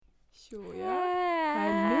Så ja.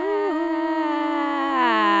 Hallå!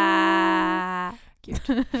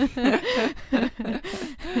 Gud.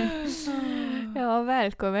 Ja,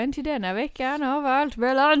 välkommen till denna veckan av allt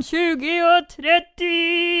mellan 20 och 30!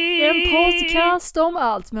 En podcast om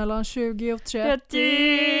allt mellan 20 och 30.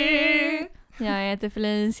 Jag heter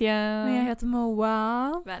Felicia. Och jag heter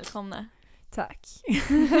Moa. Välkomna. Tack.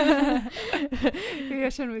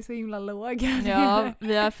 Jag känner mig så himla låg. Ja,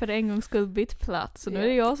 vi har för en gångs skull bytt plats. Så nu är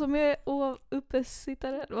det jag som är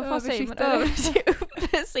uppesittare. Vad fan säger man?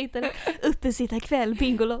 Uppesittare. Uppesittarkväll,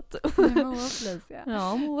 Bingolotto. Moa och Felicia.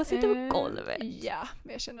 Ja, Moa sitter på golvet. Ja,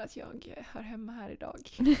 men jag känner att jag hör hemma här idag.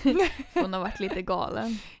 Hon har varit lite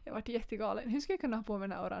galen. Jag har varit jättegalen. Hur ska jag kunna ha på mig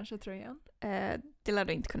den här orangea tröjan? Det lär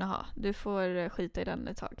du inte kunna ha. Du får skita i den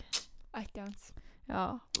ett tag. Attans.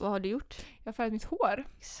 Ja, vad har du gjort? Jag har färgat mitt hår.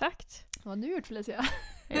 Exakt. Vad har du gjort, Felicia?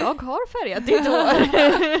 Jag har färgat ditt hår.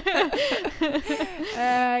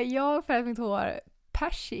 Jag har färgat mitt hår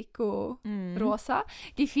persiko-rosa.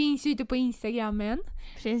 Det finns ju ute på Instagrammen.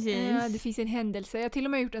 Precis. Det finns en händelse. Jag har till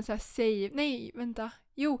och med gjort en så här save... Nej, vänta.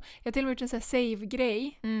 Jo, jag har till och med gjort en så här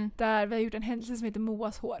save-grej. Där vi har gjort en händelse som heter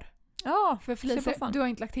Moas hår. Ja, för Felicia, du har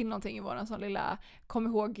inte lagt till någonting i våran sån lilla kom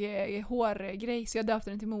ihåg hårgrej, så jag döpte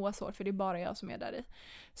den till Moas hår för det är bara jag som är där i.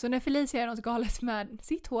 Så när Felicia gör något galet med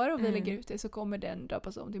sitt hår och vi lägger ut det, så kommer den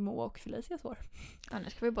döpas om till Moa och Felicias hår.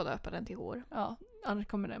 Annars ska vi bara döpa den till hår. Ja, annars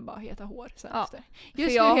kommer den bara heta hår sen efter.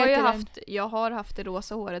 Just jag har haft det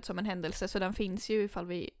rosa håret som en händelse, så den finns ju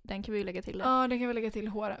ifall den kan vi lägga till. Ja, den kan vi lägga till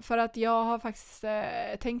håret. För att jag har faktiskt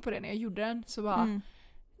tänkt på det när jag gjorde den, så bara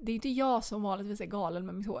det är inte jag som vanligtvis är galen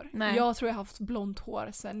med mitt hår. Nej. Jag tror jag har haft blont hår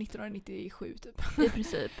sedan 1997 typ. I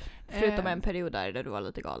princip. Förutom en period där du var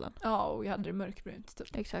lite galen. Ja, och jag hade det mörkbrunt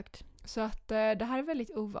typ. Exakt. Så att det här är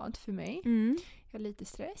väldigt ovant för mig. Jag har lite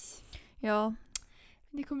stress. Ja.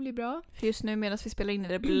 Det kommer bli bra. För just nu medan vi spelar in är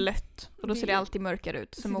det blött. Och då ser det alltid mörkare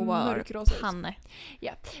ut. Som Moa panne.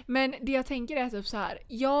 Ja. Men det jag tänker är typ så här.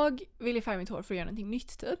 Jag ville färga mitt hår för att göra någonting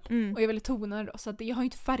nytt typ. Och jag ville tona det då. Så att jag har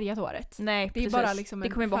inte färgat håret. Nej, det precis. Är bara liksom det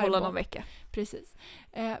kommer bara hålla någon vecka. Precis.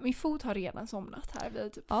 Min fot har redan somnat här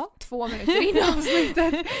vid typ 2 minuter innan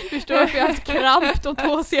avsnittet. Förstår varför jag har haft kramp de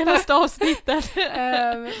 2 senaste avsnitten.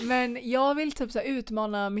 Men jag vill typ så här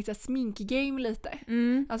utmana mitt så här sminkgame lite.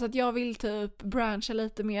 Alltså att jag vill typ branscha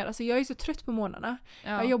lite mer. Alltså jag är så trött på morgnarna.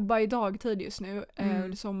 Ja. Jag jobbar i dagtid just nu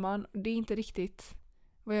under sommaren. Det är inte riktigt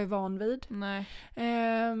vad jag är van vid. Nej.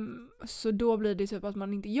 Så då blir det typ att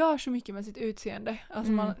man inte gör så mycket med sitt utseende.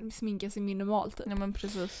 Alltså man sminkar sig minimalt typ. Ja, men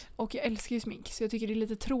precis. Och jag älskar ju smink, så jag tycker det är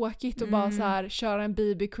lite tråkigt att bara så här köra en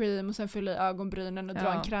BB-cream och sen fylla i ögonbrynen och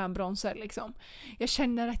dra en krämbronser liksom. Jag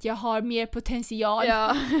känner att jag har mer potential.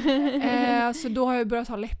 Ja. Så då har jag börjat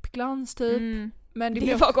ha läppglans typ. Men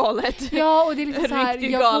det var galet. Ja, och det är lite så här,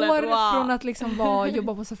 riktigt jag galet. går från att liksom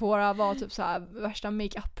jobba på Sephora, vara typ så här värsta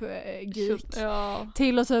makeup-geek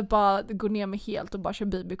till att typ bara gå ner mig helt och bara köra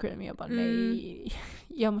BB-cream. Jag bara nej,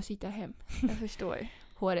 jag måste sitta hem. Jag förstår.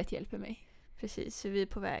 Håret hjälper mig. Precis, så vi är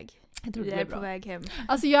på väg. Jag tror vi är på väg hem.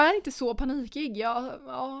 Alltså jag är inte så panikig. Jag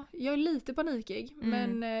är lite panikig.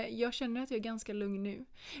 Men jag känner att jag är ganska lugn nu.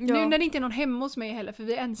 Ja. Nu när det inte är någon hemma hos mig heller. För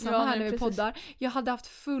vi är ensamma här när vi poddar. Jag hade haft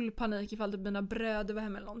full panik ifall typ mina bröder var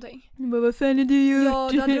hemma eller någonting. Men vad fan är du gjort? Ja,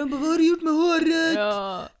 då hade de bara, vad har du gjort med håret?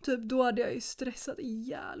 Ja. Typ då hade jag ju stressat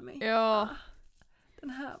ihjäl mig. Ja. Den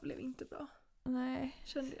här blev inte bra. Nej.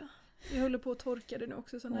 Kände jag. Jag håller på att torka det nu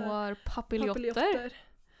också. Sån här papiljotter.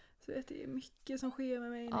 Så vet det är mycket som sker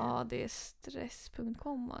med mig nu. Ja, det är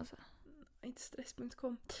stress.com alltså. Inte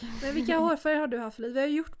stress.com. Men vilka hårfärger har du haft? Vi har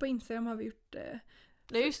gjort på Instagram, har vi gjort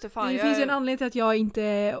det är just det, fan. Det finns ju en anledning till att jag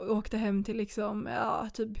inte åkte hem till liksom,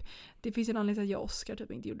 typ, det finns en anledning till att jag och Oskar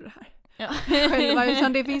typ inte gjorde det här. Ja. Själva,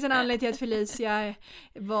 utan det finns en anledning till att Felicia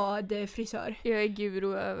var frisör. Jag är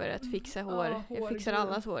guru över att fixa hår. Jag fixar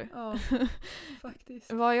allas hår. Ja,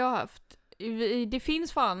 faktiskt. Vad har jag haft? Det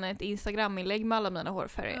finns fan ett Instagram-inlägg med alla mina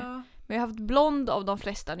hårfärger. Ja. Men jag har haft blond av de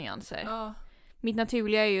flesta nyanser. Ja. Mitt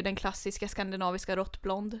naturliga är ju den klassiska skandinaviska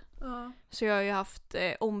råttblond. Ja. Så jag har ju haft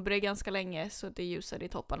ombre ganska länge, så det ljusar i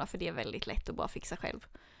topparna, för det är väldigt lätt att bara fixa själv.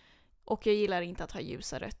 Och jag gillar inte att ha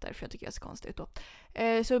ljusa rötter, för jag tycker det är så konstigt då.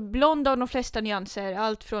 Så blond av de flesta nyanser,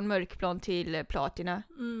 allt från mörkblond till platina.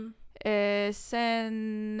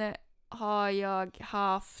 Sen har jag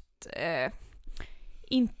haft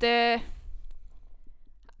inte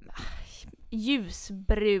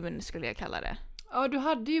ljusbrun skulle jag kalla det. Ja, du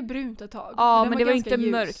hade ju brunt ett tag. Ja, men det var inte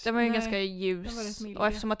ljus. mörkt. Den var ju ganska ljus. Och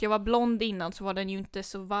eftersom att jag var blond innan så var den ju inte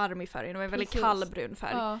så varm i färgen. Det var en väldigt kall brun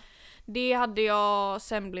färg. Ja. Det hade jag,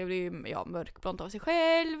 sen blev det ju mörkblont av sig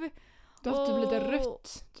själv. Du har haft lite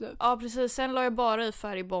rött typ. Ja, precis. Sen la jag bara i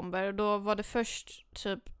färgbomber. Och då var det först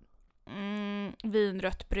typ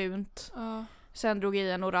vinrött brunt. Sen drog jag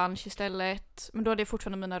i en orange istället. Men då hade jag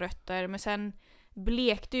fortfarande mina rötter. Men sen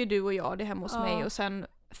blekte ju du och jag det hemma hos mig. Och sen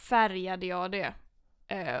färgade jag det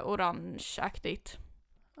orangeaktigt.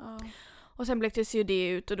 Och sen blektes ju det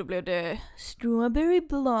ut och då blev det strawberry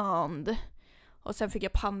blonde. Och sen fick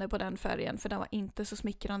jag pannor på den färgen för den var inte så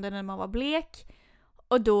smickrande när man var blek.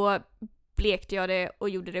 Och då blekte jag det och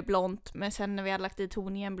gjorde det blont. Men sen när vi hade lagt i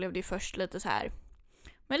toningen blev det först lite så här.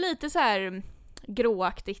 Men lite så här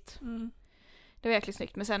gråaktigt. Det var jäkligt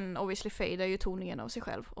snyggt. Men sen obviously fadear ju toningen av sig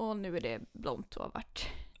själv. Och nu är det blont och har varit.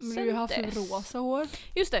 Men du har ju haft rosa hår.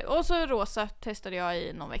 Just det. Och så rosa testade jag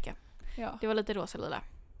i någon vecka. Ja. Det var lite rosa lila.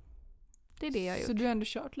 Det är det jag har gjort. Så du har ändå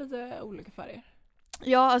kört lite olika färger?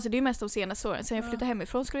 Ja, alltså det är mest de senaste åren. Sen jag flyttade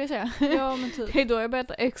hemifrån skulle jag säga. Ja, men typ. Det är då jag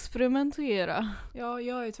började experimentera. Ja,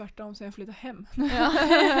 jag är ju tvärtom sen jag flyttade hem. Ja.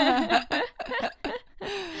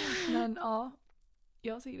 Men ja,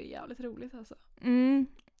 jag tycker det är jävligt roligt alltså.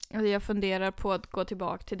 Alltså jag funderar på att gå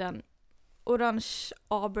tillbaka till den orange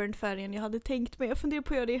auburn färgen jag hade tänkt mig. Jag funderar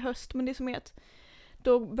på att göra det i höst, men det är som är att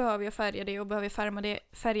då behöver jag färga det och behöver jag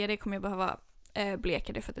färga det kommer jag behöva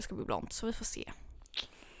bleka det för att det ska bli blont. Så vi får se.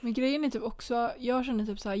 Men grejen är typ också, jag känner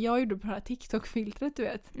typ såhär, jag gjorde på det här TikTok-filtret du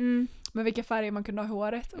vet. Med vilka färger man kunde ha i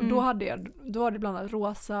håret. Och då var det bland annat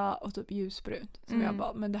rosa och typ ljusbrunt. Som jag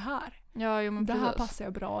bara, men det här. Ja, jo, men det här passar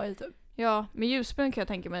jag bra i typ. Ja, men ljusbrun kan jag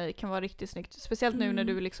tänka mig kan vara riktigt snyggt. Speciellt nu när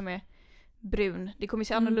du liksom är brun. Det kommer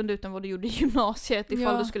se annorlunda ut än vad du gjorde i gymnasiet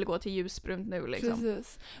ifall du skulle gå till ljusbrunt nu liksom.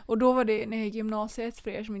 Precis. Och då var det, när jag gick i gymnasiet,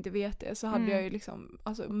 för er som inte vet det, så hade jag ju liksom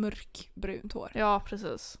alltså mörkbrunt hår. Ja,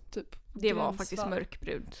 precis. Typ det var faktiskt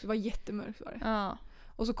mörkbrunt. Det var jättemörkt var det. Ja.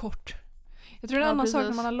 Och så kort. Jag tror det är en annan sak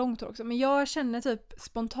när man har långt hår också. Men jag känner typ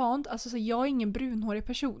spontant, alltså så jag är ingen brunhårig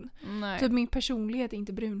person. Nej. Typ min personlighet är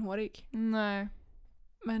inte brunhårig. Nej.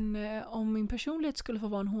 Men om min personlighet skulle få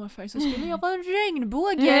vara en hårfärg så skulle jag vara en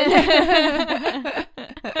regnbåge.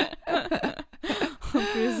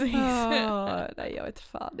 Precis. Nej, jag vet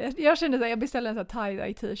fan. Jag kände så här, jag beställde en sån här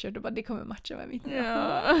tie-dye t-shirt och bara det kommer matcha med mitt.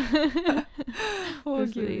 Ja.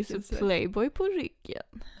 Precis. Så Playboy på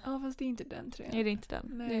ryggen. Ja, fast det är inte den tröjan. Är det inte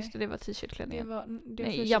den? Nej. Just det var t-shirtklänningen. Det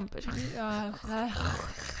nej, jumper. Ja,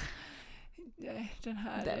 den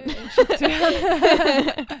här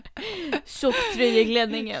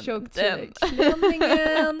tjocktröjeklänningen.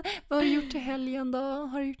 Tjocktröjeklänningen. Vad har du gjort till helgen då?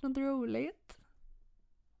 Har du gjort något roligt?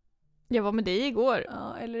 Jag var med dig igår.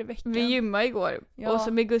 Ja, eller i veckan. Vi gymmade igår. Ja. Och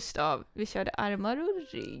så med Gustav. Vi körde armar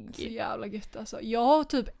och rygg. Så jävla gött alltså. Jag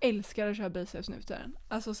typ älskar att köra biceps nu för den.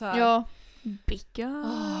 Alltså så här. Ja.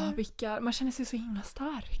 Bickar. Bickar. Man känner sig så himla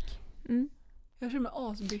stark. Jag känner mig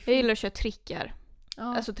asbiffig. Jag gillar att köra trickar.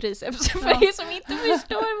 Ja. Alltså triceps. För er som inte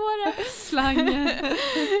förstår våra slanger.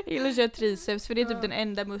 Jag gillar att köra triceps. För det är typ den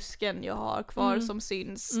enda muskeln jag har kvar som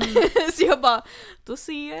syns. Så jag bara, då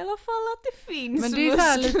ser jag i alla fall att det finns. Men det är så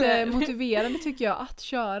här lite motiverande tycker jag. Att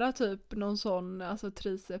köra typ någon sån alltså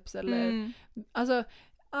triceps eller alltså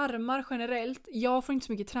armar generellt. Jag får inte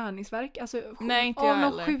så mycket träningsvärk. Alltså, nej, inte av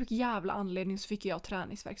någon sjuk jävla anledning så fick jag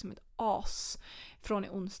träningsvärk som ett as från i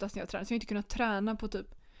onsdags när jag tränade. Så jag inte kunnat träna på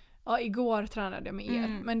typ. Ja, igår tränade jag med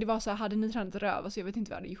er. Men det var så här, hade ni tränat röv så jag vet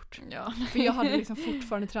inte vad jag hade gjort. Ja. För jag hade liksom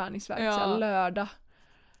fortfarande träningsvärk. Ja. Så här, lördag.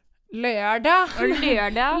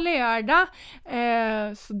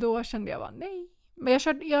 Så då kände jag bara, nej. Men jag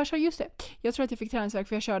kör just det. Jag tror att jag fick träningsvärk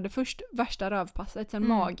för jag körde först värsta rövpasset, sen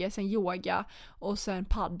mage, sen yoga och sen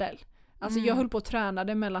paddel. Alltså jag höll på att träna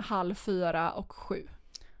det mellan 3:30 och 7.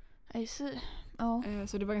 I see. Ja.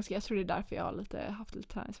 Så det var ganska, jag tror det är därför jag har haft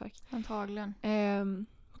lite träningsvärk. Antagligen.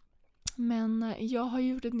 Men jag har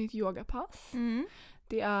gjort ett nytt yogapass.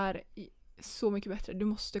 Det är så mycket bättre. Du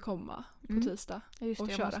måste komma på tisdag just och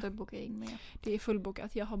det, köra. Jag måste boka in med. Det är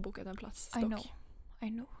fullbokat. Jag har bokat en plats. I know. Ja,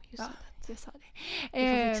 jag sa det. Vi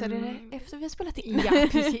får fixa det efter vi har spelat in. Ja,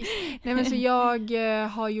 precis. Nej, men så jag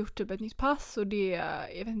har gjort typ ett nytt pass och det,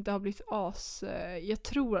 jag vet inte, det har blivit jag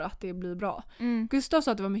tror att det blir bra. Gustav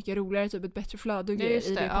sa att det var mycket roligare, typ ett bättre flöde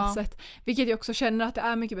i det passet. Vilket jag också känner att det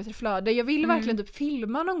är mycket bättre flöde. Jag vill verkligen typ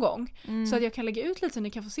filma någon gång så att jag kan lägga ut lite så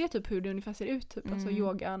ni kan få se typ hur det ungefär ser ut. Typ, alltså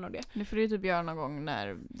yogan och det. Nu får du typ göra någon gång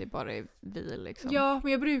när det bara är vi liksom. Ja,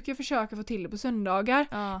 men jag brukar försöka få till det på söndagar.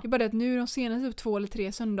 Ja. Det är bara det att nu de senaste typ 2 eller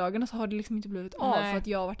 3 söndagarna så har det liksom inte blivit av för att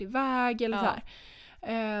jag har varit iväg eller så här.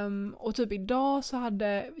 Och typ idag så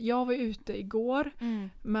jag var ute igår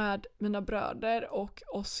med mina bröder och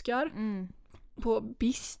Oskar på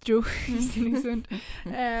bistro i Stenungsund.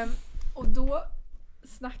 Och då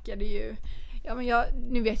snackade ju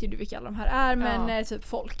nu vet ju du vilka alla de här är, men typ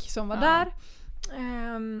folk som var där.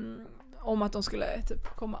 om att de skulle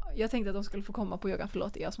typ komma. Jag tänkte att de skulle få komma på yogan.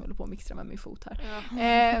 Förlåt, jag som håller på att mixtra med min fot här.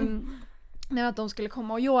 Ja. Nej, att de skulle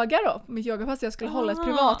komma och yoga då. Mitt yogapass, jag skulle hålla ett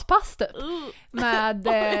privatpass typ. Med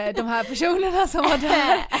de här personerna som var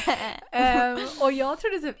där. Och jag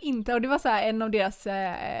trodde typ inte, och det var så här en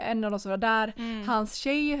av de som var där, hans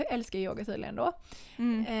tjej älskar yoga tydligen då.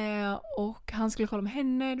 Och han skulle kolla med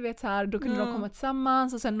henne, du vet så här, då kunde de komma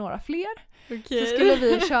tillsammans och sen några fler. Så skulle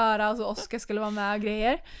vi köra och så Oskar skulle vara med och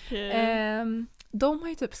grejer. De har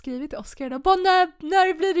ju typ skrivit till Oskar då, bara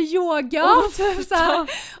när blir det yoga? Typ, så här.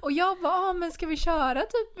 Och jag bara, men ska vi köra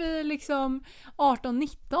typ i liksom 18-19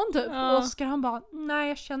 typ? Och Oskar han bara, nej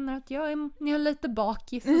jag känner att jag är lite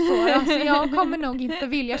bakis och så. Alltså jag kommer nog inte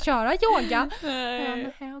vilja köra yoga.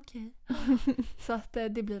 Okej. Så att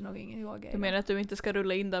det blir nog ingen yoga. Du menar att du inte ska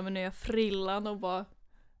rulla in där med nya frillan och bara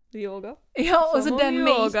yoga? Ja, och så den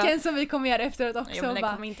maken som vi kommer göra efteråt också. Ja, men det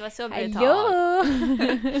bara, kommer inte vara så brutalt.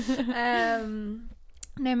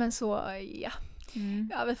 Nej men så, ja.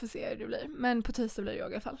 Ja, vi får se hur det blir. Men på tisdag blir det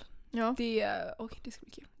yoga i alla fall. Ja. Det ska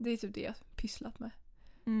bli kul. Det är typ det jag pysslat med.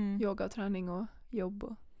 Yoga och träning och jobb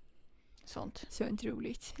och sånt. Så inte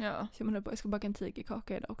roligt. Ja. Så jag ska baka en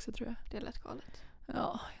tigerkaka idag också tror jag. Det är lätt galet. Ja, jag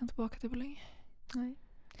har inte bakat det på länge. Nej.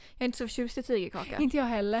 Jag är inte så förtjust i tigerkaka. Inte jag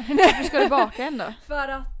heller. Varför ska du baka ändå? För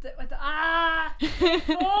att...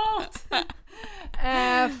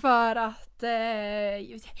 för att...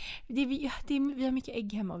 vi har mycket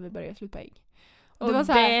ägg hemma och vi börjar sluta ägg. Och det var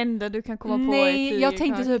så här, det enda du kan komma på är nej, jag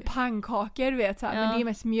tänkte typ pannkakor, vet så här, men det är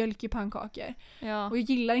mest mjölk i pannkakor. Ja. Och jag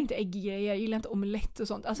gillar inte ägggrejer, jag gillar inte omelett och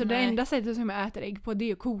sånt. Alltså det enda sättet som jag äter ägg på, det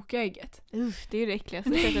är att koka ägget. Det är ju det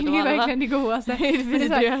äckligaste sättet av alla. Det är verkligen det godaste. Det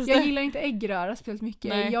är jag gillar inte äggröra speciellt mycket.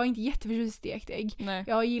 Nej. Jag är inte jätteförtjust i stekt ägg. Nej.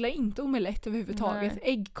 Jag gillar inte omelett överhuvudtaget.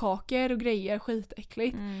 Nej. Äggkakor och grejer,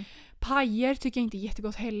 skitäckligt. Pajer tycker jag inte är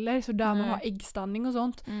jättegott heller, så där man har äggstanning och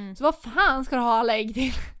sånt. Så vad fan ska du ha alla ägg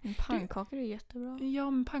till? Pannkakor är jättebra. Ja,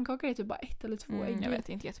 men pannkakor är typ bara 1 eller 2 ägg. Jag vet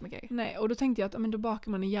inte jättemycket ägg. Nej, och då tänkte jag att men då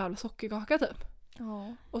bakar man en jävla sockerkaka typ.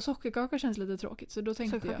 Ja. Och sockerkaka känns lite tråkigt, så då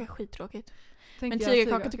tänkte sockerkaka är skittråkigt. Men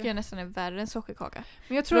tigerkaka tycker jag nästan är värre än sockerkaka.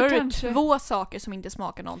 Men jag tror kanske... det är 2 saker som inte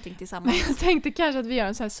smakar någonting tillsammans. Men jag tänkte kanske att vi gör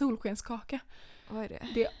en sån här solskenskaka. Vad är det?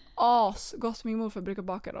 Det är asgott. Min morfar brukar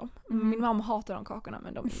baka dem. Min mamma hatar de kakorna,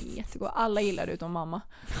 men de är jättegoda. Alla gillar det utom mamma.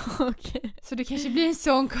 Okej. Så det kanske blir en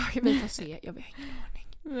sån kaka. Vi får se. Jag vet ingen aning.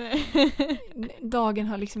 Nej. Dagen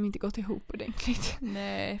har liksom inte gått ihop ordentligt.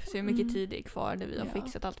 Nej, för så mycket tid är kvar när vi har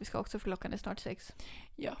fixat allt vi ska också, för klockan är snart 6.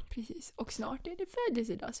 Ja, precis. Och snart är det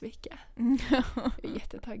födelsedagsvecka. Jag är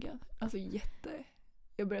jättetaggad. Alltså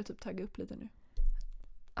jag börjar typ tagga upp lite nu.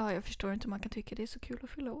 Ja, jag förstår inte hur man kan tycka det är så kul att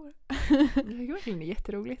fylla år. Det är verkligen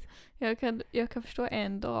jätteroligt. Jag kan förstå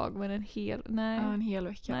en dag, men en hel... Nej. Ja, en hel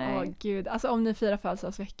vecka. Gud. Alltså om ni firar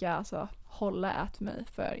födelsedagsvecka, alltså hålla ät mig,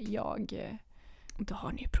 för jag... Då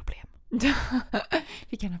har ni ju problem.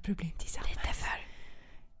 Vi kan ha problem tillsammans. Lite för...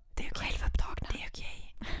 Det är självupptagna. Det är okej.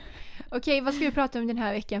 Okej, vad ska vi prata om den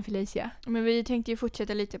här veckan, Felicia? Men vi tänkte ju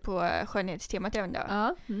fortsätta lite på skönhetstemat även då.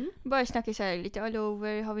 Ja. Bara snacka så här lite all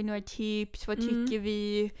over. Har vi några tips? Vad tycker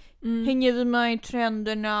vi? Hänger vi med i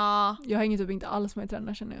trenderna? Jag hänger typ inte alls med i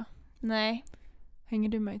trenderna, känner jag. Nej. Hänger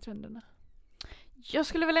du med i trenderna? Jag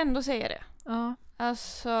skulle väl ändå säga det. Ja.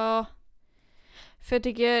 Alltså... För jag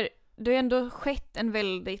tycker det har ändå skett en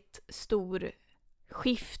väldigt stor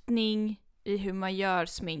skiftning i hur man gör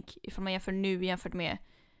smink. Ifall man jämför nu jämfört med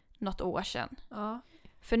något år sedan. Ja.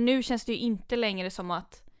 För nu känns det ju inte längre som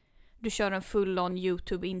att du kör en full-on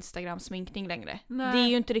YouTube, Instagram sminkning längre. Nej. Det är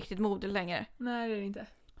ju inte riktigt modigt längre. Nej, det är det inte.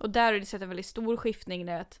 Och där har det sett en väldigt stor skiftning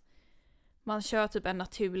där att man kör typ en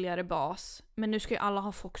naturligare bas. Men nu ska ju alla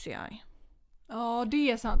ha foxy eye. Ja,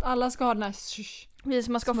 det är sant. Alla ska ha den här precis,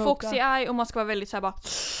 man ska ha foxy eye och man ska vara väldigt så här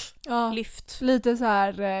bara lyft. Lite så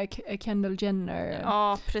här Kendall Jenner.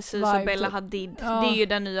 Ja, precis. Och Bella Hadid. Ja. Det är ju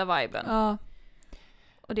den nya viben. Ja.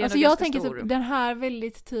 Och det är alltså jag tänker typ den här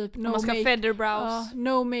väldigt typ man ska ha feather brows.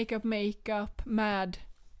 No makeup med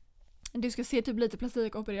du ska se typ lite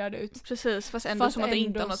plastikopererad ut. Precis, fast ändå som att du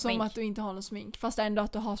inte har något smink. Som att du inte har något smink. Fast ändå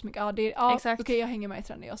att du har smink. Exakt. Okej, jag hänger med i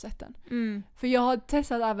trenden, jag har sett den. För jag har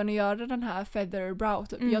testat även att göra den här feather brow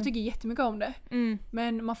typ. Jag tycker jättemycket om det.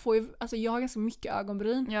 Men man får ju, alltså jag har ganska mycket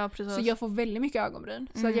ögonbryn. Ja, precis. Så jag får väldigt mycket ögonbryn.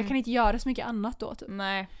 Så jag kan inte göra så mycket annat då typ.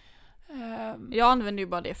 Nej. Jag använder ju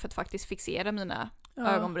bara det för att faktiskt fixera mina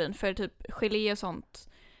ögonbryn. För typ gelé och sånt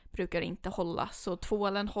brukar inte hålla. Så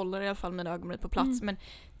tvålen håller i alla fall mina ögonbryn på plats. Men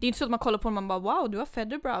det är inte så att man kollar på dem och man bara wow, du har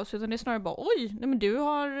feather brows. Utan det är snarare bara oj, nej men du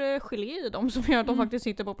har gelé i dem som gör att de faktiskt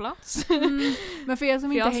sitter på plats. Men för er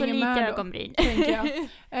som inte hänger med då, ögonbryn. tänker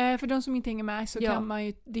jag. För de som inte hänger med så kan man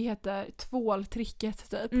ju, det heter tvåltricket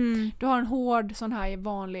typ. Du har en hård sån här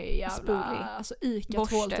vanlig jävla alltså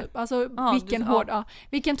Ica-tvål typ. Alltså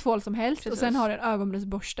vilken tvål som helst. Precis. Och sen har du en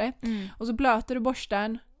ögonbrynsborste. Och så blöter du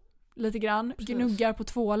borsten lite grann, gnuggar på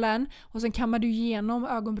tvålen och sen kammar du igenom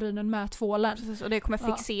ögonbrynen med tvålen. Precis, och det kommer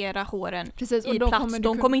fixera håren och i plats.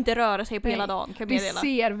 De kommer inte röra sig på hela dagen. Det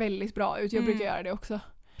ser väldigt bra ut. Jag brukar göra det också.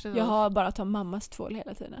 Precis. Jag har bara tagit mammas tvål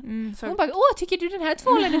hela tiden. Hon bara, tycker du den här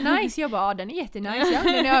tvålen är nice? Jag bara, den är jättenice. Ja,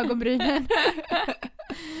 den är ögonbrynen.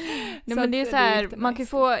 Nej, men det är så här, man kan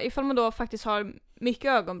få, ifall man då faktiskt har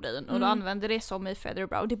mycket ögonbryn och då använder det som i feather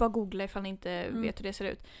brow. Det är bara att googla ifall ni inte vet hur det ser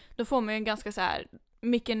ut. Då får man ju en ganska så här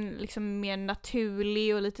mycket liksom mer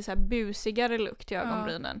naturlig och lite så här busigare look till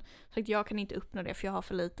ögonbrynen. Så att jag kan inte uppnå det för jag har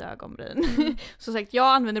för lite ögonbryn. Så sagt, jag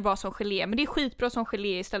använder det bara som gelé. Men det är skitbra som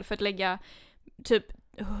gelé istället för att lägga typ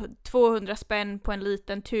 200 spänn på en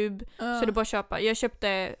liten tub. Så det bara köpa. Jag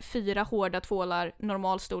köpte 4 hårda tvålar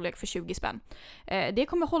normal storlek för 20 spänn. Det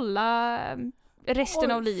kommer hålla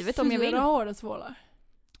resten av livet om jag vill. 4 hårda tvålar?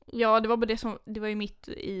 Ja, det var bara det var ju mitt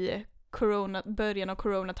i början av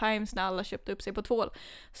corona times när alla köpte upp sig på tvål.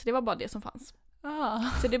 Så det var bara det som fanns.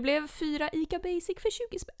 Så det blev 4 Ica Basic för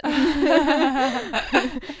 20 spänn.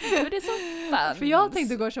 Det var det som fanns. För jag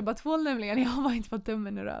tänkte gå och köpa tvål nämligen. Jag har bara inte fått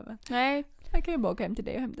tummen i röven. Nej. Jag kan ju bara åka hem till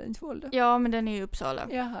dig och hämta en tvål då. Ja, men den är i Uppsala.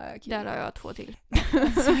 Jaha, där har jag 2 till.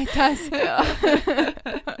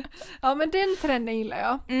 Ja, men den trenden gillar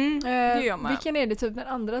jag. Det gör man. Vilken är det typ den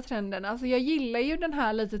andra trenden? Alltså jag gillar ju den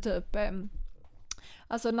här lite typ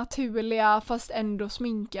alltså naturliga fast ändå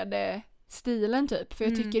sminkade stilen typ. För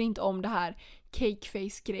jag tycker inte om det här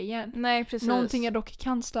cakeface-grejen. Nej, precis. Någonting jag dock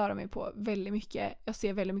kan störa mig på väldigt mycket. Jag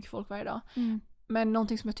ser väldigt mycket folk varje dag. Men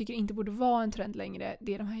någonting som jag tycker inte borde vara en trend längre,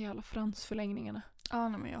 det är de här jävla fransförlängningarna. Ja,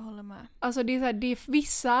 men jag håller med. Alltså det är så här, det är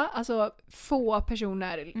vissa, alltså få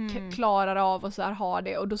personer klarar av och så här ha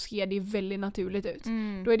det och då ser det väldigt naturligt ut.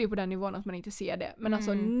 Då är det på den nivån att man inte ser det. Men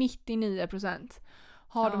alltså 99%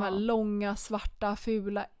 har de här långa, svarta,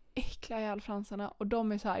 fula, äckliga jävla fransarna och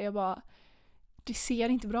de är så här, jag bara, det ser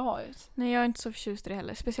inte bra ut. Nej, jag är inte så förtjust i det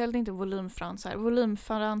heller. Speciellt inte volymfransar.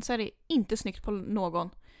 Volymfransar är inte snyggt på någon.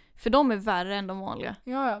 För de är värre än de vanliga.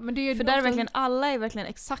 Ja, men det är för där är verkligen, alla är verkligen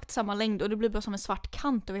exakt samma längd och det blir bara som en svart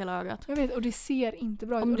kant över hela ögat. Jag vet, och det ser inte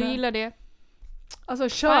bra ut. Om du gillar det. Alltså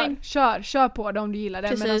kör på det om du gillar det.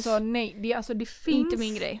 Precis. Men alltså nej, det finns... Inte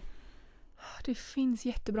min grej. Det finns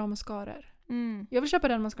jättebra mascaror. Jag vill köpa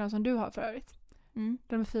den mascaran som du har för övrigt.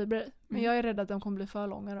 Den med fibrer i. Men jag är rädd att de kommer bli för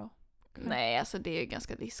långa då. Nej, alltså det är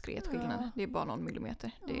ganska diskret skillnad. Ja. Det är bara någon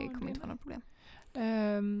millimeter. Det kommer inte vara något problem.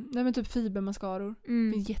 Nej men typ fibermascaror.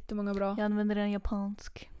 Det finns jättemånga bra. Jag använder en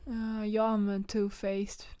japansk. Jag använder Too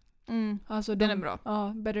Faced. Alltså den är bra.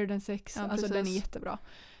 Ja, Better Than Sex. Ja, alltså den är jättebra.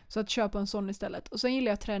 Så att köpa en sån istället. Och sen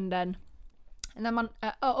gillar jag trenden när man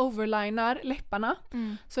overlinar läpparna.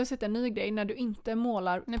 Så har jag sett en ny grej när du inte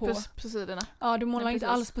målar på sidorna. Ja, du målar inte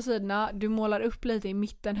alls på sidorna. Du målar upp lite i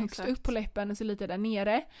mitten, högst upp på läppen och så lite där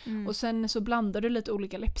nere. Och sen så blandar du lite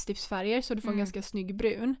olika läppstiftsfärger så du får en ganska snygg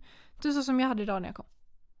brun. Det är så som jag hade idag när jag kom.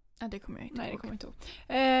 Ja, det kommer jag inte ihåg. Nej, det kommer jag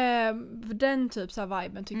inte ihåg. Den typ så här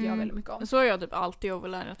viben tycker jag väldigt mycket om. Så har jag typ alltid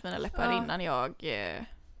overlinat mina läppar innan jag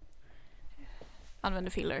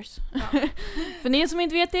använder fillers. Ja. För ni som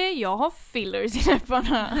inte vet det, jag har fillers i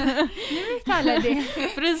läpparna. Nu vet alla det.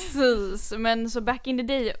 Precis, men så back in the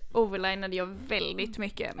day overlinade jag väldigt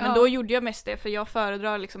mycket. Men då gjorde jag mest det för jag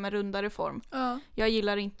föredrar liksom en rundare form.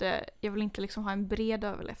 Jag vill inte liksom ha en bred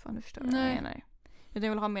överläpp om du förstår vad jag menar. Jag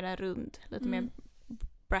vill ha mer en rund, lite mer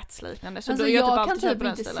Bratz-liknande. Så alltså då jag kan typ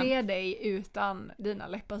inte se dig utan dina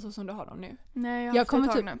läppar så som du har dem nu. Nej, jag kommer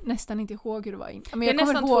typ nästan inte ihåg hur det var. Men jag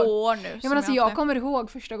nästan 2 år nu. Ja, men alltså jag kommer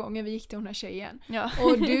ihåg första gången vi gick till hon här tjejen. Ja.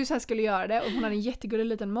 Och du så här skulle göra det och hon hade en jättegullig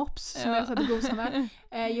liten mops som jag satt och gosade med.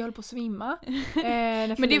 Jag höll på att svimma.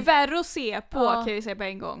 Men det är värre att se på kan jag säga på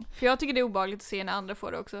en gång. För jag tycker det är obehagligt att se när andra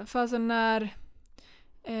får det också. För alltså när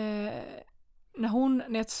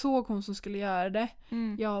jag såg hon som skulle göra det,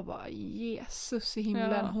 jag bara, Jesus i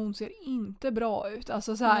himlen, hon ser inte bra ut.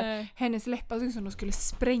 Alltså så här, hennes läppar såg som de skulle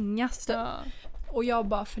sprängas typ. Och jag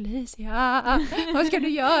bara, Felicia, vad ska du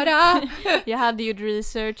göra? Jag hade gjort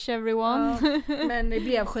research, everyone. Men det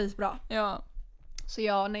blev skitbra. Ja. Så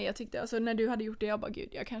jag tyckte, alltså när du hade gjort det, jag bara, gud,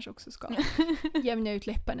 jag kanske också ska jämna ut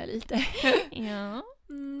läpparna lite. Ja.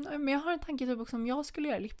 Men jag har en tanke typ också om jag skulle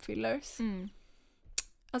göra lipfillers.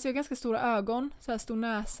 Alltså jag har ganska stora ögon, så här stor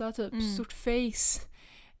näsa, typ stort face.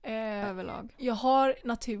 Överlag. Jag har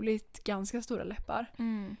naturligt ganska stora läppar.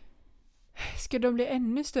 Ska de bli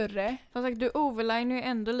ännu större? Fast sagt, du overliner ju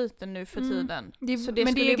ändå lite nu för tiden. Så det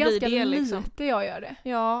men det är ganska det, liksom. lite jag gör det.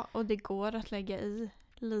 Ja, och det går att lägga i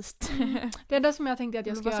lite. Det enda som jag tänkte att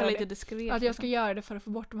jag ska göra lite diskret, att jag ska göra det för att få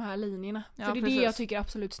bort de här linjerna. Ja, för det är precis. det jag tycker är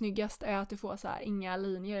absolut snyggast, är att du får så här inga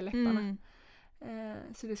linjer i läpparna.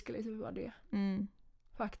 Så det skulle typ vara det.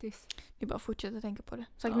 Faktiskt. Det är bara att fortsätta tänka på det.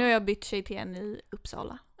 Så nu har jag bytt tjej till en i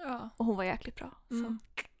Uppsala. Ja. Och hon var jäkligt bra. Så.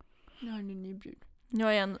 Nu har du en ny brud. Nu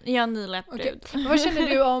är jag en ny läppbrud. Okay. Vad känner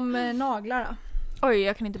du om naglar då? Oj,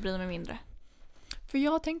 jag kan inte bry mig mindre. För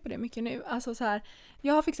jag har tänkt på det mycket nu. Alltså så här,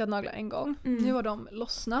 jag har fixat naglar en gång. Nu har de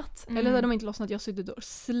lossnat. Eller har de inte lossnat, jag har suttit och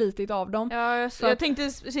slitit av dem. Ja, jag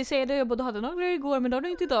tänkte säga det, jag både hade naglar igår men det har du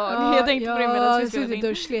inte idag. Ja, jag tänkte på det medan jag har suttit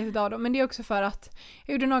och slitit av dem. Men det är också för att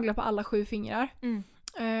jag gjorde naglar på alla 7 fingrar.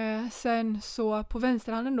 Sen så på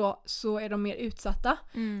vänsterhanden då så är de mer utsatta.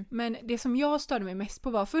 Men det som jag störde mig mest på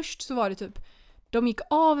var först så var det typ de gick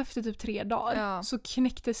av efter typ 3 dagar. Ja. Så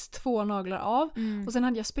knäcktes 2 naglar av. Och sen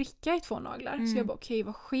hade jag spricka i 2 naglar. Så jag bara okej,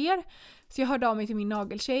 vad sker? Så jag hörde av mig till min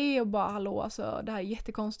nageltjej och bara hallå, alltså det här är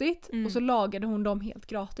jättekonstigt. Och så lagade hon dem helt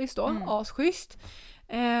gratis då. Asschysst.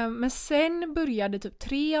 Men sen började typ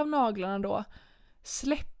 3 av naglarna då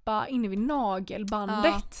släppa inne vid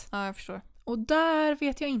nagelbandet. Ja, jag förstår. Och där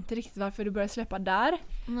vet jag inte riktigt varför det började släppa där.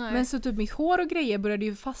 Nej. Men så typ mitt hår och grejer började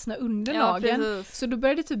ju fastna under nageln. Precis. Så då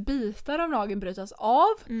började typ bitar av nageln brytas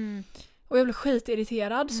av. Och jag blev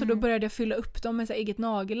skitirriterad så då började jag fylla upp dem med så här eget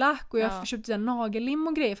nagellack. Och jag köpte nagellim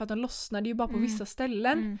och grejer för att de lossnade ju bara på vissa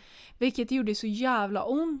ställen. Vilket gjorde så jävla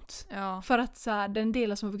ont. Ja. För att så här, den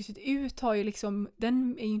delen som har vuxit ut har ju liksom,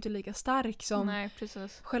 den är ju inte lika stark som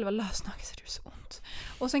själva lösnageln, så det gör så ont.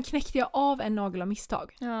 Och sen knäckte jag av en nagel av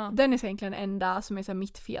misstag. Ja. Den är så egentligen den enda som är så här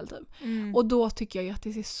mitt fel typ. Och då tycker jag ju att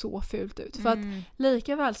det ser så fult ut. För att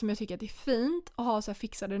lika väl som jag tycker att det är fint att ha så här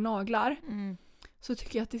fixade naglar, så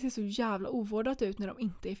tycker jag att det ser så jävla ovårdat ut när de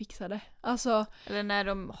inte är fixade. Alltså, eller när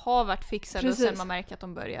de har varit fixade och sen man märker att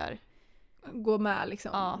de börjar gå med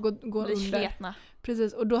liksom. Gå under. Sletna.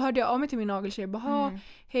 Precis, och då hörde jag av mig till min nageltjej och bara,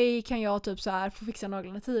 hej, kan jag typ så här få fixa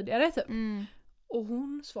naglarna tidigare typ? Och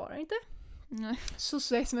hon svarar inte. Nej. Så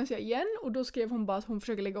smsade jag igen och då skrev hon bara att hon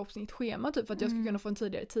försöker lägga upp sitt schema typ för att jag ska kunna få en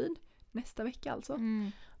tidigare tid. Nästa vecka alltså.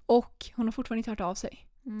 Och hon har fortfarande inte hört av sig.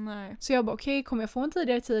 Nej. Så jag bara okej, kommer jag få en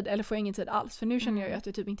tidigare tid eller får jag ingen tid alls? För nu känner jag ju att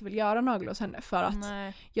jag typ inte vill göra naglar hos henne för att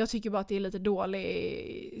jag tycker bara att det är lite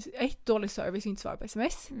dålig service, inte svara på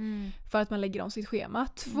sms för att man lägger om sitt schema.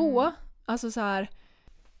 2, alltså så här,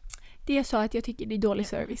 det är så att jag tycker det är dålig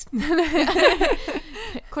service.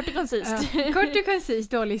 Kort och koncist. Kort och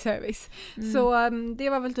koncist, dålig service. Så det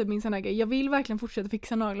var väl typ min sån här grej. Jag vill verkligen fortsätta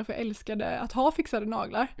fixa naglar för jag älskade att ha fixade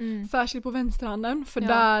naglar. Särskilt på vänsterhanden för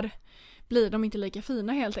där blir de inte lika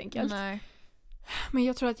fina helt enkelt. Nej. Men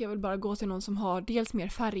jag tror att jag vill bara gå till någon som har dels mer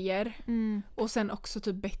färger och sen också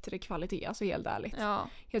typ bättre kvalitet, alltså helt ärligt. Ja.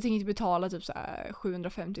 Jag tänker inte betala typ så här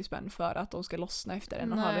 750 spänn för att de ska lossna efter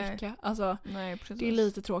 1,5 vecka. Alltså, det är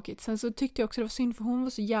lite tråkigt. Sen så tyckte jag också det var synd för hon var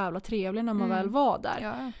så jävla trevlig när man väl var där.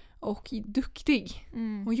 Ja. Och duktig.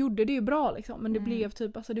 Hon gjorde det ju bra liksom, men det blev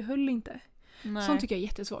typ, alltså det höll inte. Nej. Sånt tycker jag är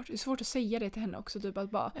jättesvårt. Det är svårt att säga det till henne också, typ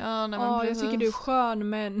att bara jag tycker du är skön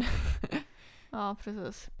men ja,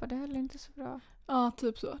 precis. Men det höll inte så bra. Ja,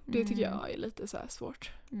 typ så. Det tycker jag är lite så här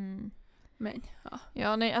svårt. Men,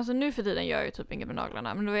 ja, nej, alltså nu för tiden gör jag ju typ inget med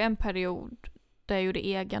naglarna. Men det var en period där jag gjorde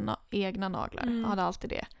egna naglar. Jag hade alltid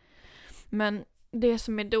det. Men det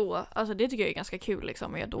som är då, alltså det tycker jag är ganska kul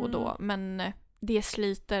liksom att göra då och då. Men det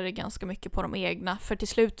sliter ganska mycket på de egna. För till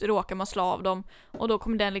slut råkar man slå av dem. Och då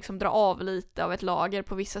kommer den liksom dra av lite av ett lager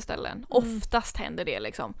på vissa ställen. Oftast händer det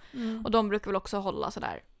liksom. Och de brukar väl också hålla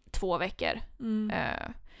sådär 2 veckor.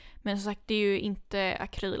 Men som sagt, det är ju inte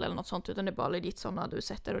akryl eller något sånt, utan det är bara legit sådana du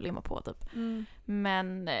sätter och limmar på typ.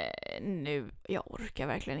 Men nu, jag orkar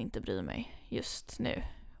verkligen inte bry mig just nu.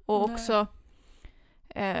 Och också,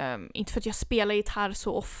 inte för att jag spelar gitarr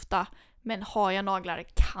så ofta, men har jag naglar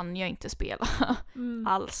kan jag inte spela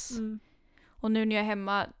alls. Och nu när jag är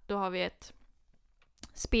hemma, då har vi ett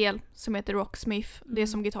spel som heter Rocksmith. Det är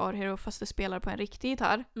som Guitar Hero fast det spelar på en riktig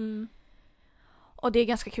gitarr. Och det är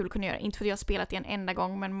ganska kul att kunna göra. Inte för att jag har spelat det en enda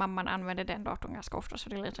gång, men mamman använder den datorn ganska ofta, så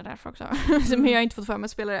det är lite därför också. Men jag har inte fått för mig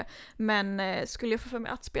att spela det. Men skulle jag få för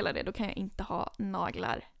mig att spela det, då kan jag inte ha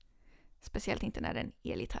naglar. Speciellt inte när den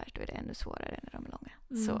är elgitarr, då är det ännu svårare när de är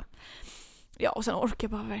långa. Så Ja, och sen orkar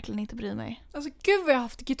jag bara verkligen inte bry mig. Alltså gud vad jag har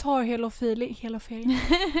haft Guitar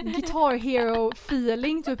Hero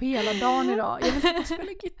feeling typ hela dagen idag. Jag vill typ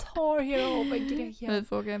spela Guitar Hero och grejer. Vi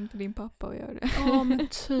får åka hem till din pappa och göra det. Ja men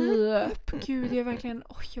typ. Gud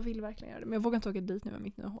jag vill verkligen göra det. Men jag vågar inte åka dit nu med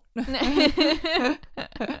mitt nya hår.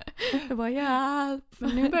 Jag bara hjälp.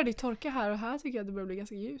 Men nu börjar det torka här och här tycker jag att det börjar bli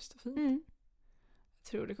ganska ljust och fint.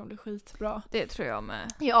 Jag tror det kommer bli skitbra. Det tror jag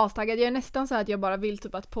med. Jag är astaggad. Jag är nästan så här att jag bara vill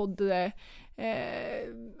typ att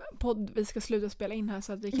vi ska sluta spela in här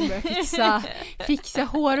så att vi kan börja fixa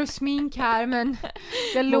hår och smink här, men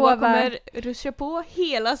jag lovar. Jag kommer ruscha på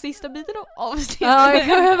hela sista biten av avsnittet. Ja,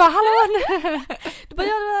 jag bara hallå! Du bara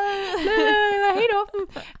hej då!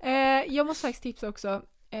 Jag måste faktiskt tipsa också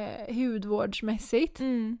hudvårdsmässigt.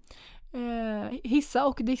 Hissa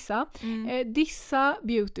och dissa. Dissa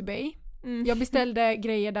Beauty Bay. Jag beställde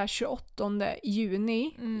grejer där 28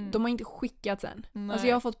 juni. De har inte skickats än. Alltså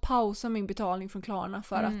jag har fått pausa min betalning från Klarna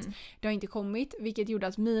för att det har inte kommit, vilket gjorde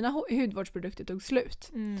att mina hudvårdsprodukter tog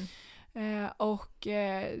slut.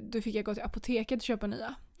 Då fick jag gå till apoteket och köpa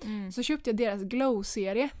nya. Så köpte jag deras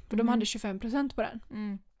Glow-serie, för de hade 25% på den.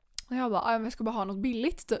 Och jag bara, jag ska bara ha något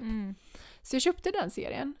billigt typ. Så jag köpte den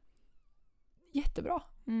serien. Jättebra.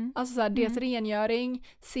 Alltså såhär, dels rengöring,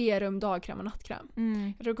 serum, dagkräm och nattkräm.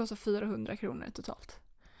 Jag tror det kostar 400 kronor totalt.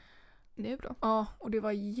 Det är bra. Ja, och det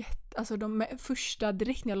var alltså de första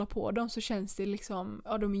direkt när jag la på dem så känns det liksom,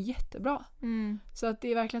 ja de är jättebra. Så att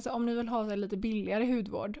det är verkligen så, om ni vill ha så lite billigare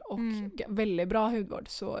hudvård och väldigt bra hudvård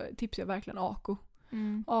så tipsar jag verkligen Ako.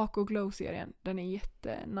 Ako Glow-serien, den är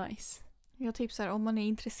jättenice. Jag tipsar om man är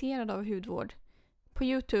intresserad av hudvård. På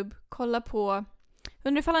YouTube, kolla på,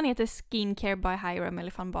 undrar ifall han heter Skincare by Hyram eller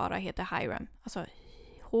ifall han bara heter Hyram. Alltså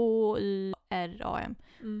Hyram.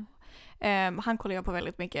 Han kollar jag på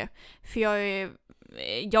väldigt mycket. För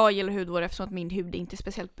jag gillar hudvård eftersom att min hud är inte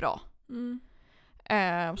speciellt bra.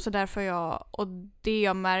 Så därför och det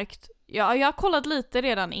jag märkt, jag har kollat lite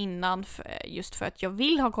redan innan just för att jag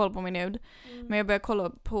vill ha koll på min hud. Men jag började kolla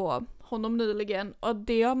på honom nyligen och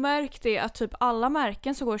det jag märkt är att typ alla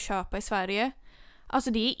märken som går att köpa i Sverige,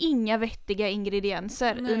 alltså det är inga vettiga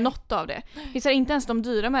ingredienser i något av det. Det är så här, inte ens de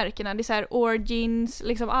dyra märkena, det är så här Origins,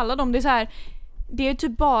 liksom alla de, det är så här, det är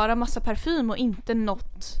typ bara massa parfym och inte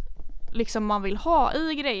något liksom man vill ha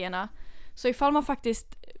i grejerna. Så ifall man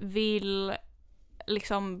faktiskt vill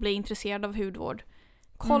liksom bli intresserad av hudvård,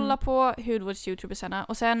 kolla på hudvårds-youtubersarna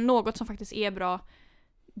och sen något som faktiskt är bra,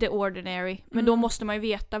 The Ordinary. Men då måste man ju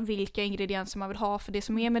veta vilka ingredienser man vill ha, för det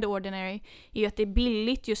som är med The Ordinary är ju att det är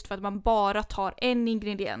billigt just för att man bara tar en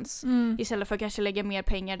ingrediens istället för att kanske lägga mer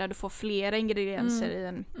pengar där du får flera ingredienser i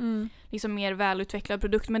en liksom mer välutvecklad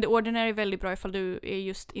produkt. Men The Ordinary är väldigt bra ifall du är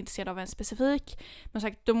just intresserad av en specifik. Men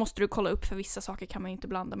sagt, då måste du kolla upp, för vissa saker kan man ju inte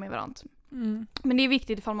blanda med varandra. Men det är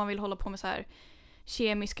viktigt ifall man vill hålla på med så här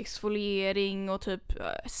kemisk exfoliering och typ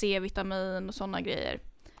C-vitamin och sådana grejer.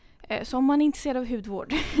 Så om man är intresserad av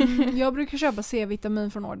hudvård. Jag brukar köpa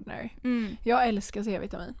C-vitamin från Ordinary. Jag älskar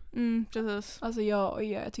C-vitamin. Precis. Alltså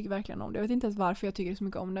jag tycker verkligen om det. Jag vet inte ens varför jag tycker så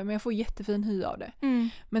mycket om det, men jag får jättefin hy av det.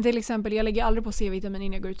 Men till exempel, jag lägger aldrig på C-vitamin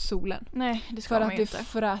innan jag går ut i solen. Nej, det ska man ju inte. För att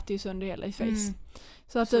det föräter ju sönder hela i face.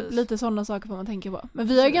 Så att typ, lite sådana saker får man tänka på. Men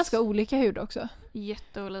vi har ju ganska olika hud också.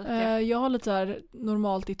 Jätteolika. Jag har lite så här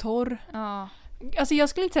normalt i torr. Ja. Alltså jag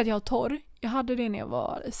skulle inte säga att jag har torr. Jag hade det när jag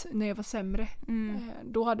var sämre.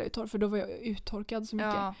 Då hade jag torr, för då var jag uttorkad så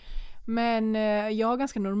mycket. Ja. Men jag har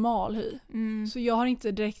ganska normal hy. Så jag har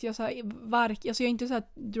inte direkt, jag är inte så här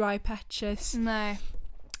dry patches. Nej.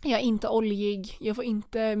 Jag är inte oljig. Jag får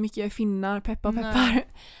inte mycket finnar, peppar.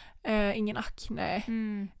 Ingen akne.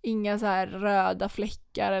 Inga så här röda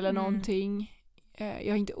fläckar eller någonting.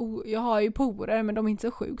 Jag har ju porer, men de är inte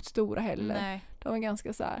så sjukt stora heller. Nej. De är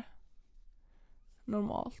ganska så här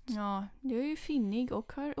normalt. Ja, du är ju finnig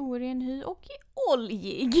och har oren hy och är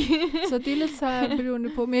oljig. Så det är lite så här beroende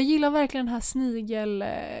på. Men jag gillar verkligen den här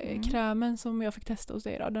snigelkrämen som jag fick testa hos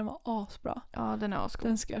dig idag. Den var asbra. Ja, den är asgod.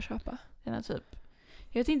 Den ska jag köpa. Den är typ.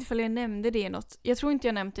 Jag vet inte om jag nämnde det i något. Jag tror inte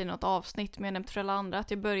jag nämnt det i något avsnitt, men jag nämnt för alla andra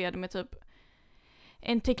att jag började med typ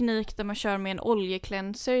en teknik där man kör med en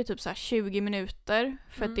oljeklänsser i typ så här 20 minuter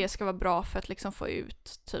för att det ska vara bra för att liksom få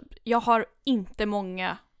ut typ. Jag har inte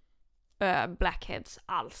många blackheads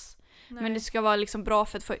alls. Nej. Men det ska vara liksom bra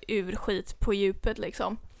för att få ur skit på djupet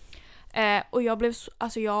liksom. Och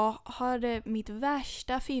jag hade mitt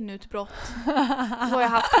värsta finutbrott har jag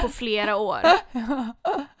haft på flera år.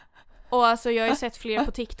 Och alltså jag har ju sett flera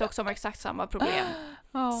på TikTok som har exakt samma problem.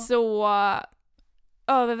 Så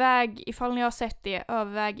överväg ifall ni har sett det,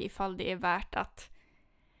 överväg ifall det är värt att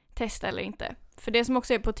testa eller inte. För det som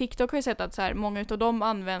också är på TikTok har jag sett att så här, många utav dem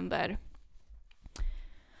använder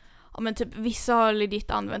ja men typ vissa har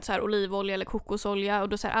legit använt så här olivolja eller kokosolja och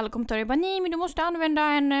då så här alla kommentarer bara nej men du måste använda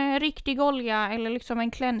en riktig olja eller liksom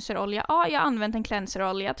en cleanserolja. Ja, jag har använt en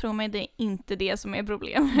cleanserolja. Tro mig, det är inte det som är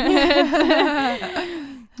problemet.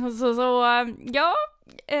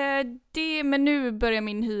 Men nu börjar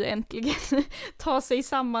min hy äntligen ta sig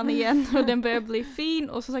samman igen och den börjar bli fin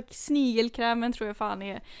och som sagt snigelkrämen tror jag fan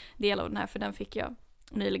är del av den här för den fick jag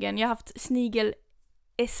nyligen. Jag har haft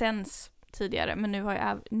snigelessens tidigare men nu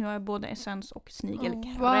har jag både essens och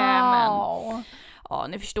snigelkrämen. Wow. Ja,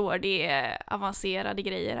 ni förstår, det är avancerade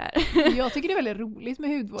grejer här. Jag tycker det är väldigt roligt med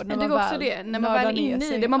hudvård när man väl också det, när man väl är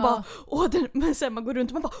inne i det. Man bara, men sen man går runt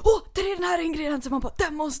och man bara, det är den här ingrediensen. Man bara,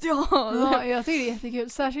 den måste jag ha. Ja, jag tycker det är jättekul.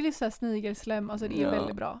 Särskilt så här snigelslem, alltså det är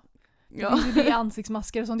väldigt bra. Ja. Det är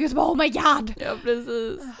ansiktsmasker och sånt. Jag bara, oh my god! Ja,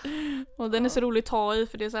 precis. Och den är så rolig att ta i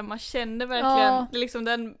för det är så här, man känner verkligen det är liksom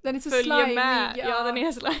den är så följer slimig, med. Ja, den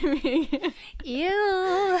är slimig.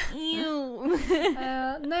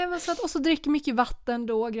 Nej, men så att, och så dricker mycket vatten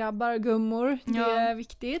då, grabbar och gummor. Det är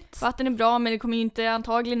viktigt. Vatten är bra, men det kommer ju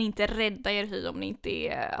antagligen inte rädda er hy om ni inte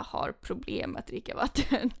har problem att dricka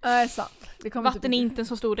vatten. Nej, sant. Vatten är inte en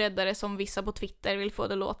så stor räddare som vissa på Twitter vill få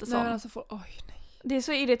det låta som. Nej, alltså nej. Det är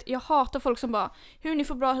så irriterande. Jag hatar folk som bara, hur ni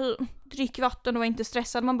får bra hy, drick vatten och var inte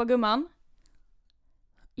stressad. Man bara, gumman,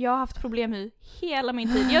 jag har haft problem hy hela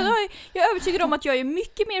min tid. Jag är övertygad om att jag är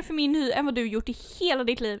mycket mer för min hy än vad du gjort i hela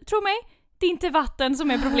ditt liv. Tro mig, det är inte vatten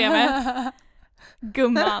som är problemet.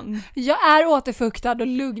 Gumman. Jag är återfuktad och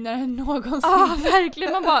lugnare än någonsin. Ja,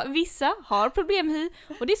 verkligen. Man bara, vissa har problemhy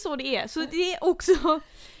och det är så det är. Så det är också...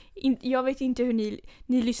 Jag vet inte hur ni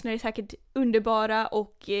lyssnar är säkert underbara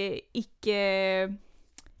och icke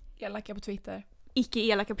elaka på Twitter. Icke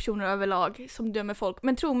elaka personer överlag som dömer folk.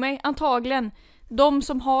 Men tro mig, antagligen de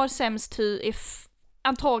som har sämst hy är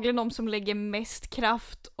antagligen de som lägger mest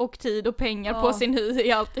kraft och tid och pengar på sin hy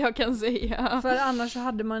i allt jag kan säga. För annars så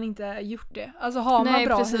hade man inte gjort det. Alltså har man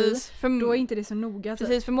bra hy, då är inte det så noga.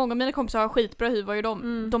 Precis, för många av mina kompisar har skitbra hy, var ju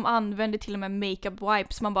de använder till och med makeup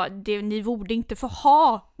wipes. Man bara, ni borde inte få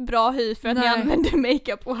ha bra hy för att ni använder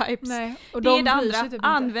makeup wipes. Nej. Och det är det andra, typ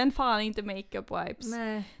använd fan inte makeup wipes.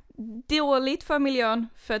 Nej. Dåligt för miljön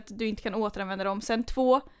för att du inte kan återanvända dem. Sen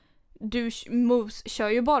 2, du kör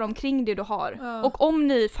ju bara omkring det du har. Ja. Och om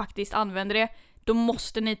ni faktiskt använder det, då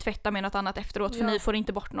måste ni tvätta med något annat efteråt för ni får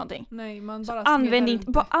inte bort någonting. Nej, man bara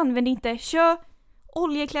använd inte. Kör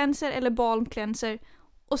oljeklänser eller balmklänser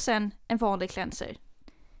och sen en vanlig klänser.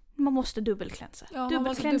 Man måste dubbelklänsa. Ja,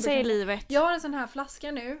 dubbelklänsa i livet. Jag har en sån här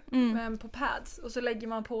flaska nu på pads och så lägger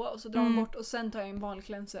man på och så drar man bort och sen tar jag en vanlig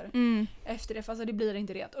klänser efter det, fast det blir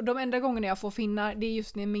inte det. Och de enda gångerna jag får finnar, det är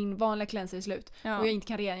just när min vanliga klänser är slut och jag inte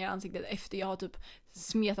kan rengöra ansiktet efter jag har typ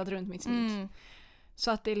smetat runt mitt smink.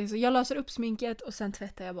 Så att det är liksom, jag löser upp sminket och sen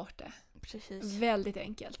tvättar jag bort det. Precis. Väldigt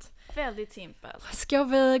enkelt. Väldigt simpelt. Ska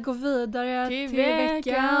vi gå vidare till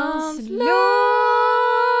veckans låt?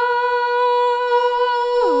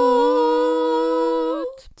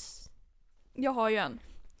 Jag har ju en.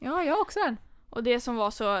 Ja, jag har också en. Och det som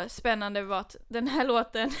var så spännande var att den här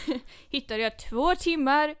låten hittade jag 2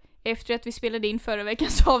 timmar efter att vi spelade in förra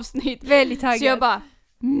veckans avsnitt. Väldigt taggad. Så jag bara,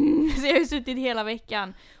 så jag har suttit hela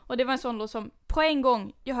veckan. Och det var en sån låt som på en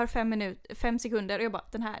gång, jag hör 5 sekunder och jag bara,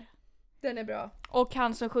 den här. Den är bra. Och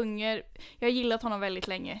han som sjunger, jag har gillat honom väldigt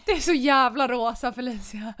länge. Det är så jävla rosa,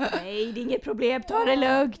 Felicia. Nej, det är inget problem, ta det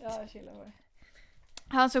lugnt. Ja, chilla på det.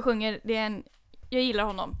 Han som sjunger, jag gillar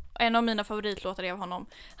honom. En av mina favoritlåtar är av honom.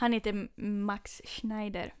 Han heter Max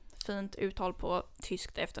Schneider. Fint uttal på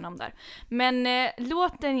tyskt efternamn där. Men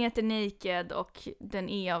låten heter Naked och den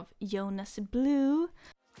är av Jonas Blue.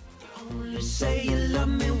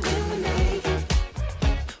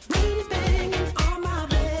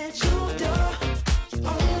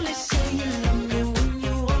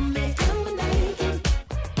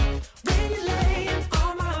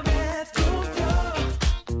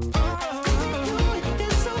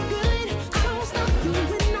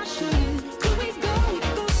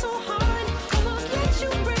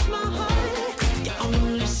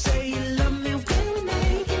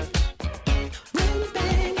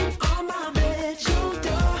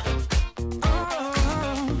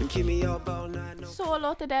 Så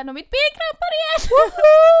låter den och mitt ben krampar igen.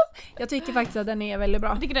 Jag tycker faktiskt att den är väldigt bra.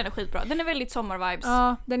 Jag tycker den är skitbra. Den är väldigt sommarvibes.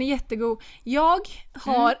 Ja, den är jättegod. Jag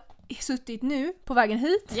har suttit nu på vägen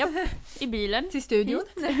hit. Japp, i bilen. Till studion.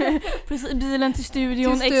 Precis, i bilen till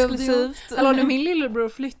studion, exklusivt. Eller nu min lillebror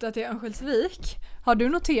flyttat till Örnsköldsvik. Har du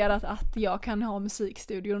noterat att jag kan ha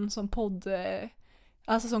musikstudion som podd,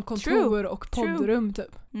 alltså som kontor och poddrum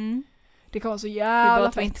typ? Det kan vara så Det är jävla bara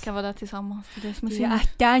att vi fett. inte kan vara där tillsammans. Det är det som är Det synd. är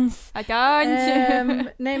attans.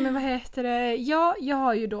 Nej. Nej men vad heter det? Ja, jag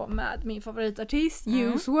har ju då med min favoritartist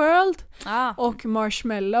Use World och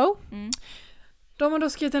Marshmello. De har då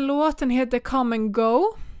skrivit en låt, den heter Come and Go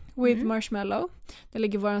with Marshmello. Det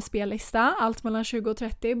ligger i vår spellista, allt mellan 20 och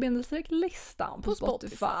 30 listan på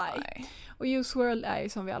Spotify. Och Use World är ju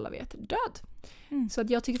som vi alla vet död. Så att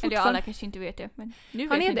jag tycker fortfarande... Eller alla kanske inte vet det, men nu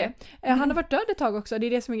han vet är det. Han har varit död ett tag också, det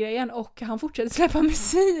är det som är grejen. Och han fortsätter släppa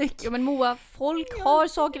musik. Ja men Moa, folk har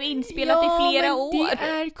saker inspelat i flera år. Det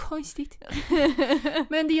är konstigt.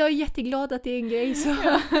 Men jag är jätteglad att det är en grej.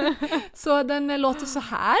 Så den låter så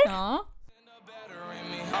här. Ja.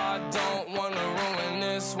 I don't wanna ruin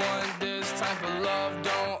this one. This type of love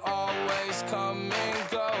don't always come and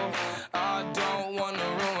go. I don't wanna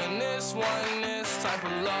ruin this one. This type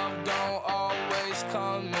of love don't always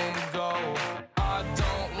come and go. I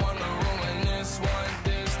don't wanna ruin this one.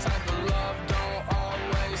 This type of love don't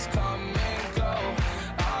always come and go.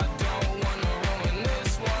 I don't wanna ruin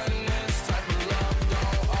this one. This type of love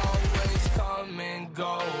don't always come and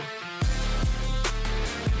go.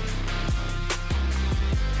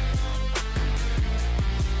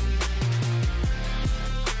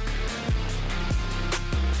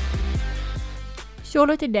 Så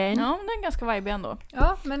låter den. Ja, den är ganska vibe ändå.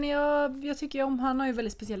 Ja, men jag tycker om han har ju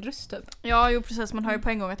väldigt speciell röst typ. Ja, jo precis. Man hör ju på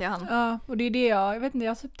en gång att det är han. Ja, och det är det jag vet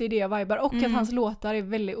inte, det är det jag vibar. Och att hans låtar är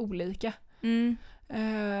väldigt olika.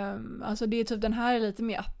 Alltså det är typ den här är lite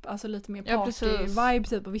mer party-vibe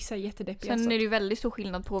typ och vissa är jättedeppiga. Sen är det ju väldigt stor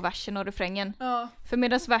skillnad på versen och refrängen. Ja. För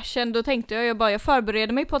medans versen, då tänkte jag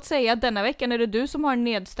förbereder mig på att säga att denna veckan är det du som har en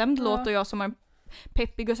nedstämd låt och jag som har en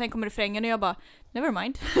peppig och sen kommer refrängen och jag bara, never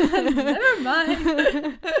mind. Never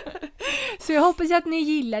mind. Så jag hoppas att ni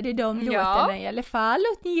gillade de låtarna i alla fall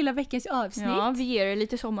och att ni gillar veckans avsnitt. Ja, vi ger er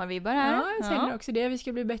lite sommarvibbar här. Ja, jag känner också det. Vi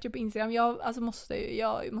ska bli bättre på Instagram. Jag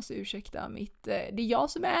måste ursäkta det är jag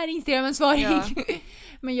som är Instagram-ansvarig. Ja.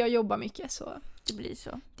 Men jag jobbar mycket så. Det blir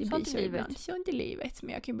så. Det blir så ibland. Så inte livet.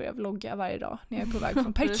 Men jag kan börja vlogga varje dag när jag är på väg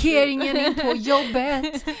från parkeringen in på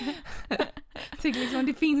jobbet. Tycker liksom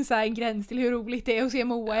det finns här en gräns till hur roligt det är att se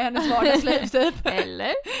Moa i hennes vardagsliv typ.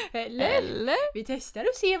 Eller? Vi testar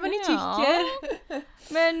och ser vad ni tycker.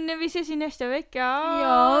 Men vi ses i nästa vecka.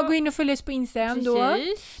 Ja, gå in och följ oss på Instagram.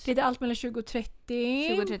 Precis. Då. Det är allt mellan 20 och 30.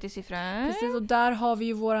 20-30 siffror. Precis, och där har vi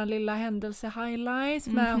ju våran lilla händelse-highlights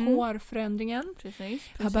med hårförändringen. Precis.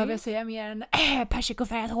 Här behöver jag säga mer än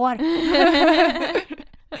persikofärgat hår.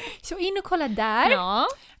 Så in och kolla där. Ja.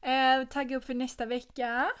 Tagga upp för nästa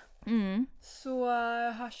vecka. Så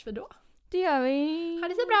hörs vi då. Det gör vi. Ha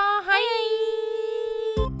det så bra. Hej!